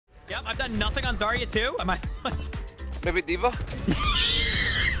Yep, I've done nothing on Zarya too. Am I? Maybe Diva?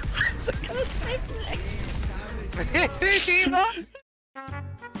 Diva?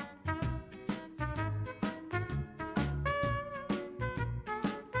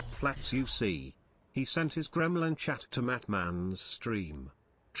 Flats UC. He sent his gremlin chat to Matman's stream.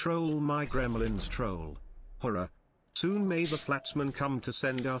 Troll my gremlins troll. Horror. Soon may the Flatsman come to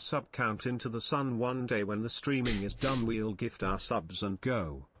send our sub count into the sun. One day when the streaming is done we'll gift our subs and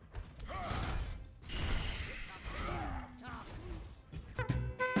go.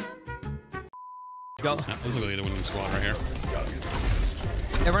 Go. Yeah, this is like the winning squad right here.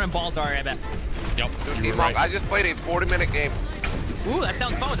 They're running balls already, I bet. Yep. Emongg, right. I just played a 40-minute game. Ooh, that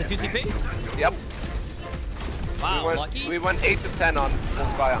sounds fun with the 2CP. Yep. Wow, lucky. We went 8 to 10 on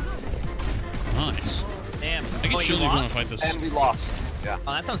Volskaya. Nice. Damn. I can shield you if you want to fight this. And we lost. Yeah.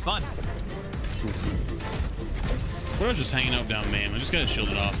 Oh, that sounds fun. We're just hanging out down main. I just gotta shield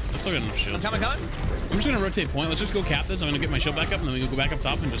it off. I still got enough shields. I'm coming. I'm just gonna rotate point. Let's just go cap this. I'm gonna get my shield back up, and then we can go back up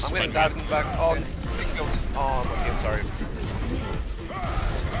top and just. I'm gonna dive in the back. Oh, okay, I'm sorry.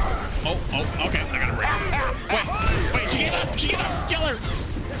 Oh, okay. I gotta break. Wait, she gave up. She gave up. Kill her.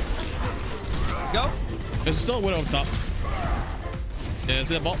 Go. There's still a widow up top. Yeah,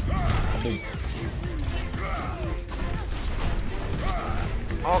 see that ball? Boom.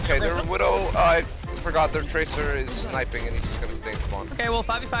 Okay, their widow. I forgot their tracer is sniping, and he's just gonna stay in spawn. Okay, well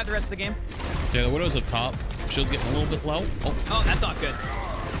 5v5 the rest of the game. Yeah, the widow's up top. Shield's getting a little bit low. Oh, that's not good.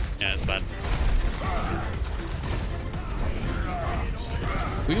 Yeah, it's bad.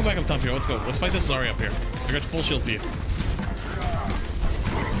 We go back up top here. Let's go. Let's fight this Zarya up here. I got full shield for you.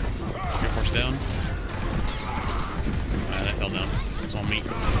 You're forced down. Alright, that fell down. It's on me.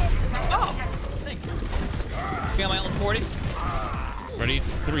 Oh, thanks. Got my own 40. Ready?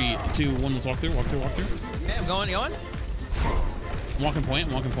 3, 2, 1. Let's walk through. Walk through. Walk through. Okay, I'm going. I'm walking point.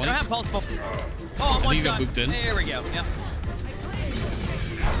 I'm walking point. I don't have pulse smoke. Oh, I'm one you got shot. booped in. There we go. Yep.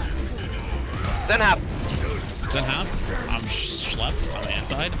 Send half. Send half. I'm schlepped. I'm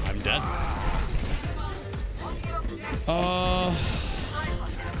anti-ed. I'm dead.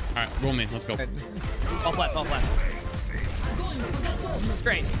 Alright, roll me. Let's go. All flat. All flat.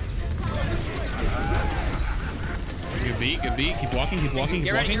 Straight. Good beat. Good beat. Keep walking. Keep walking. Keep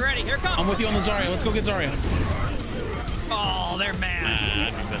Get ready. walking. Get ready. Here it comes. I'm with you on the Zarya. Let's go get Zarya. Oh, they're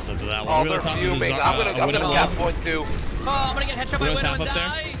mad. I'd be pissed up to that one. Oh, Really they're top is a fuming. I'm gonna cap point too. Oh, I'm gonna get headshot by Widow's Widow half and up there.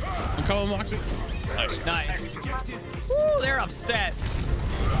 die. I'm calling Moxie. Nice. Nice. Woo, they're upset.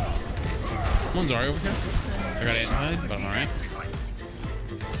 One Zarya over here. I got anti-ed, but I'm alright.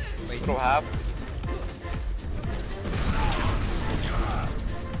 Widow half.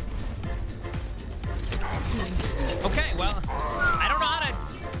 Okay, well, I don't know how to.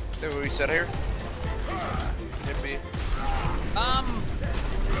 Did we reset here? Could be.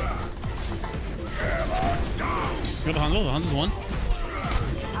 Got the Hanzo. The Hanzo's one.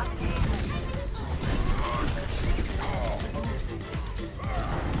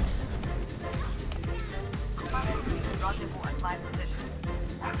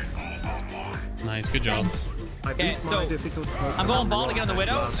 Nice, good job. Okay, so I'm going ball to get on the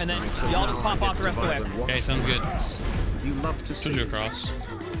Widow, and then y'all just pop off the rest of the way. Okay, sounds good. You love to Should you across?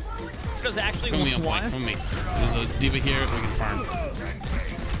 Widow's actually Come me on point. one. Come me. There's a D.Va here. We can farm.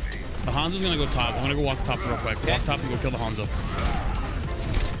 The Hanzo's gonna go top. I'm gonna go walk top real quick. Okay. Walk top and go kill the Hanzo.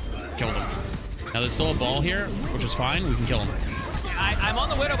 Killed him. Now there's still a ball here, which is fine. We can kill him. I'm on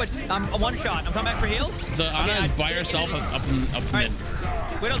the Widow, but I'm a one shot. I'm coming back for heals. The Ana is by herself up mid.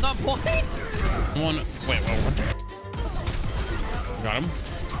 Widow's on point. One. Wait, what the? Got him.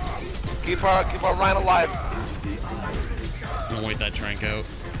 Keep our Ryan alive. I'm gonna wait that trank out.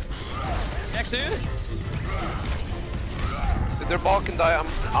 Next dude. If their ball can die,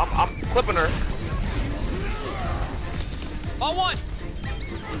 I'm clipping her. On one.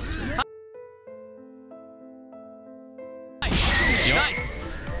 Yep. Nice.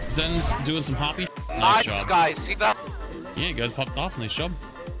 Zen's doing some hoppy. Nice, job. guys. See that? Yeah, you guys popped off. Nice job.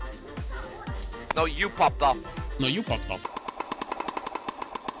 No, you popped off. No, you popped off.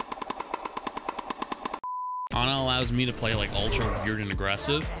 Ana allows me to play like ultra weird and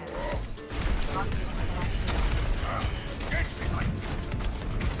aggressive.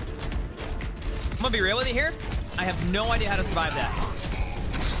 I'm gonna be real with you here. I have no idea how to survive that.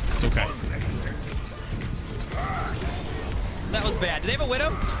 It's okay. That was bad. Do they have a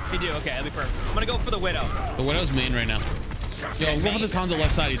Widow? They do. Okay, that'll be perfect. I'm gonna go for the Widow. The Widow's main right now. Yo, go for this Hanzo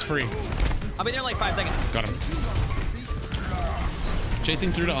left side. He's free. I'll be there in like 5 seconds. Got him.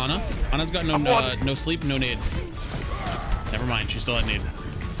 Chasing through to Ana. Ana's got no sleep, no nade. Never mind. She still had nade.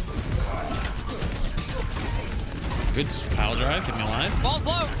 Good pile drive. Keep me alive. Ball's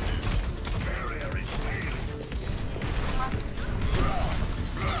low.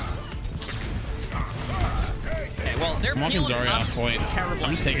 I'm walking Zarya off point.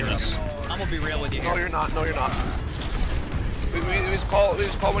 I'm just taking this. I'm gonna be real with you. No, you're not. No, you're not. We just call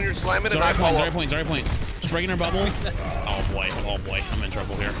when you're slamming and I call Zarya point, Zarya point. Just breaking her bubble. Oh boy, I'm in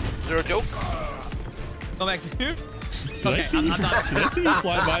trouble here. Is there a joke? Go back to you. Did I see you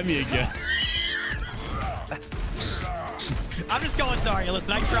fly by me again? I'm just going Zarya.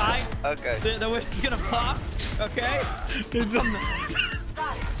 Listen, I tried. Okay. The wind's gonna pop. Okay. It's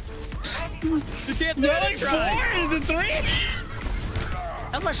You can't is say that I like tried. 4? Is it 3?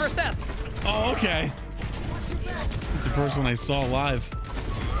 That's my first step. Oh, okay. It's the first one I saw live.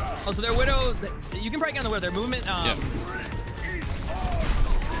 Oh, so their Widow, you can break down the Widow. Their movement, Yep.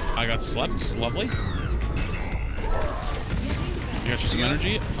 I got slept. Lovely. You got you some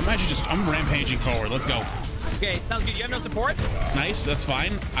energy? I'm rampaging forward. Let's go. Okay, sounds good. You have no support? Nice, that's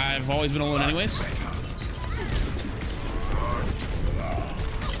fine. I've always been alone anyways. Good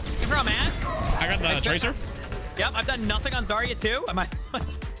from man. I got the Tracer. Yep, I've done nothing on Zarya too. Am I?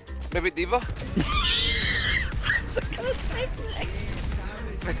 Maybe Diva?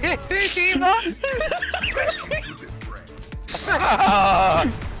 Diva?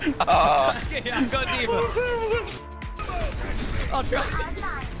 Yeah, I'm going Diva. I'll try.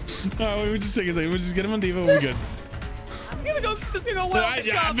 Alright, we'll just take a second. We'll just get him on Diva. We'll be good. This is gonna go well.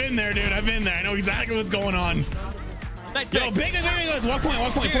 I've been there, dude. I've been there. I know exactly what's going on. Nice Yo, big, let's walk point.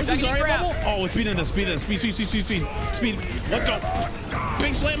 Dude, Force the Zarya grab. bubble. Oh, speed into this. Speed. Let's go.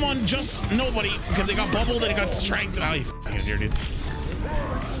 Big slam on just nobody because they got bubbled and it got strength. Oh, you f***ing here, dude.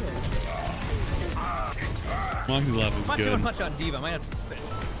 Moxie left is I'm not good. doing much on Diva. I might have to spin.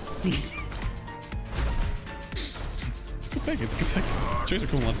 It's a good pick. Tracer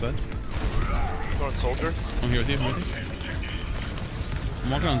coming left side. Going soldier. I'm here with you. I'm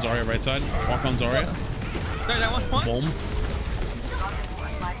walking on Zarya right side. Walk on Zarya. Sorry, that one. Boom.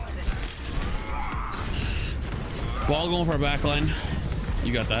 Ball going for our back line.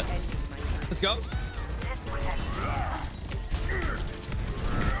 You got that. Let's go.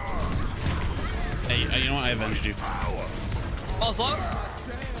 Hey, you know what? I avenged you. Ball's low.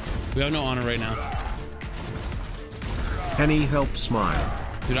 We have no honor right now. Any help smile.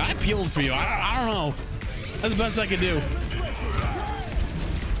 Dude, I peeled for you. I don't know. That's the best I could do.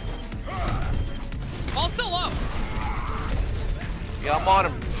 Ball's still low. Yeah, I'm on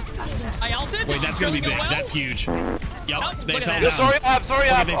him. I ulted. Wait, that's gonna be big. Well? That's huge. Yep, Nope, they look at fell that. Yeah, down. sorry,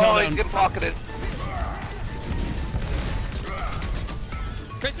 I have. they fell Oh, down. he's getting pocketed.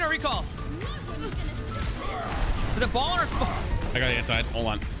 Tracer, no recall. Is it ball or? I got the inside. Hold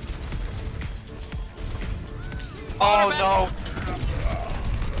on. Oh no.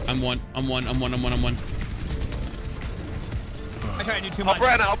 I'm one. I try to do too much.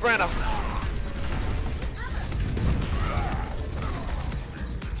 I'll Brenna.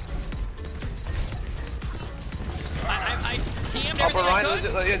 I DM'd Upper everything I Ryan,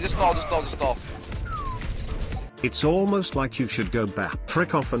 could. yeah, just stall. It's almost like you should go back.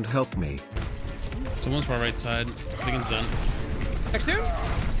 Frick off and help me. Someone's far right side. I think it's Zen. Next two.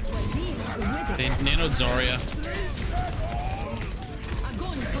 They nanoed Zarya.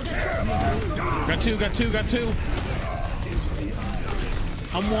 Got two.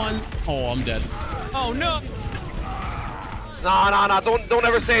 I'm one. Oh, I'm dead. Oh no. Nah. Don't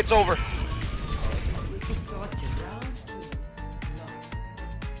ever say it's over.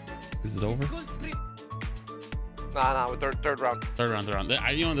 Is it over? Nah, third round. Third round.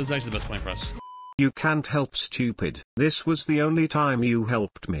 You know, this is actually the best point for us. You can't help, stupid. This was the only time you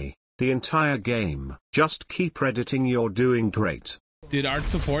helped me. The entire game. Just keep editing, you're doing great. Dude, our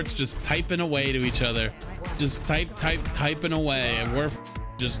supports just typing away to each other. Just typing away. And we're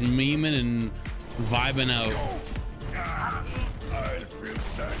just memeing and vibing out.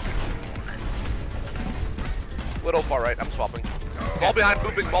 Little far right, I'm swapping. Ball behind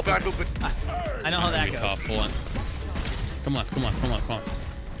booping. I know how that Be goes. tough. Hold on. Come on.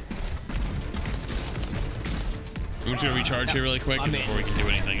 We're just gonna recharge here really quick before we can do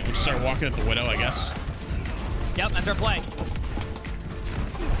anything. We'll just start walking at the Widow, I guess. Yep, that's our play.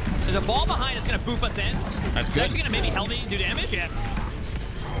 There's a ball behind us gonna boop us in. That's It's good. actually gonna maybe help me do damage. Yeah.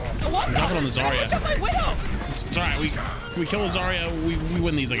 What? I'm dropping on the Zarya. Look at my Widow. It's alright, we kill Zarya, we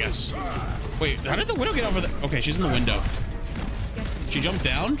win these, I guess. Wait, how did the Widow get over there? Okay, she's in the window. She jumped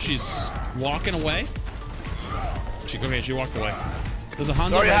down, she's walking away. She walked away. There's a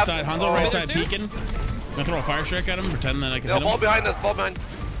Hanzo right side, right side peeking. I'm gonna throw a fire strike at him, pretend that I can hit him. Ball behind us, ball behind.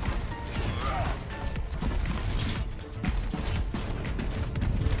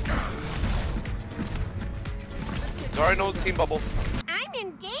 Sorry, no team bubble. I'm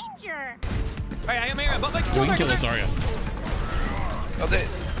in danger. Alright, I am here. But We can kill this Zarya. Oh,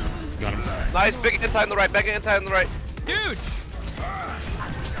 Got him. nice, big anti on the right, Huge.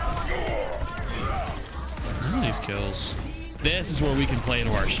 Nice kills. This is where we can play to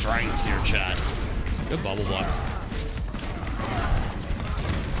our strengths here, chat. Good bubble block.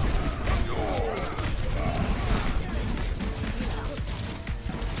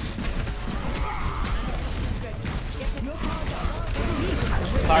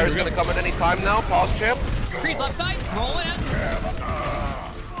 Fire's gonna come at any time now. Pause, champ. Crease left side. Roll in.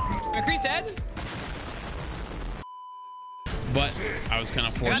 Crease dead. But I was kind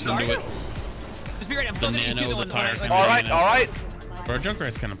of forced into it. Just be ready. I'm still The gonna nano, do the tire. All right, all right. Our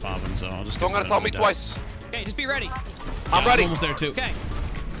Junkrat's kind of popping, so I'll just. Don't gotta tell me twice. Okay, just be ready. I'm ready. Almost there too. Okay.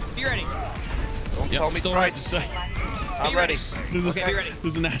 Be ready. Don't tell me still twice. right. I'm ready. Okay, be ready.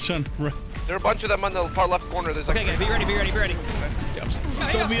 There's an Ash on. Right. There are a bunch of them on the far left corner. There's like. Okay, be ready. Be ready. Be ready. Yeah, I'm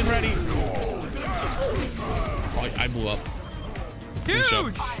still being ready. Oh, I blew up. Huge.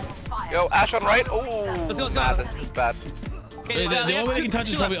 Yo, Ash on right. Oh, Let's go. bad. It's bad. Okay, The only way they can touch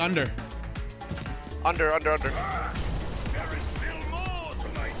is probably under. Under.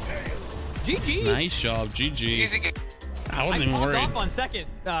 GG. Nice job, GG. Easy game. I wasn't even worried. Off on second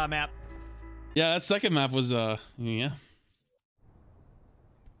map. Yeah, that second map was yeah.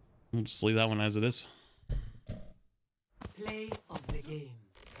 We'll just leave that one as it is. Play of the game.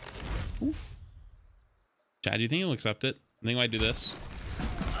 Oof. Chad, do you think he'll accept it? I think I might do this.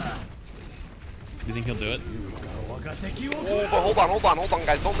 Do you think he'll do it? Oh, but hold on,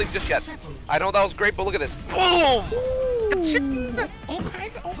 guys. Don't leave just yet. I know that was great, but look at this. Boom!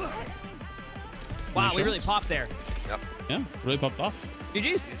 Okay. Wow, we really popped there. Yep. Yeah, really popped off.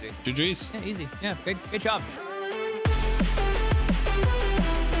 GG's. Easy. GG's. Yeah, easy. Yeah, good job.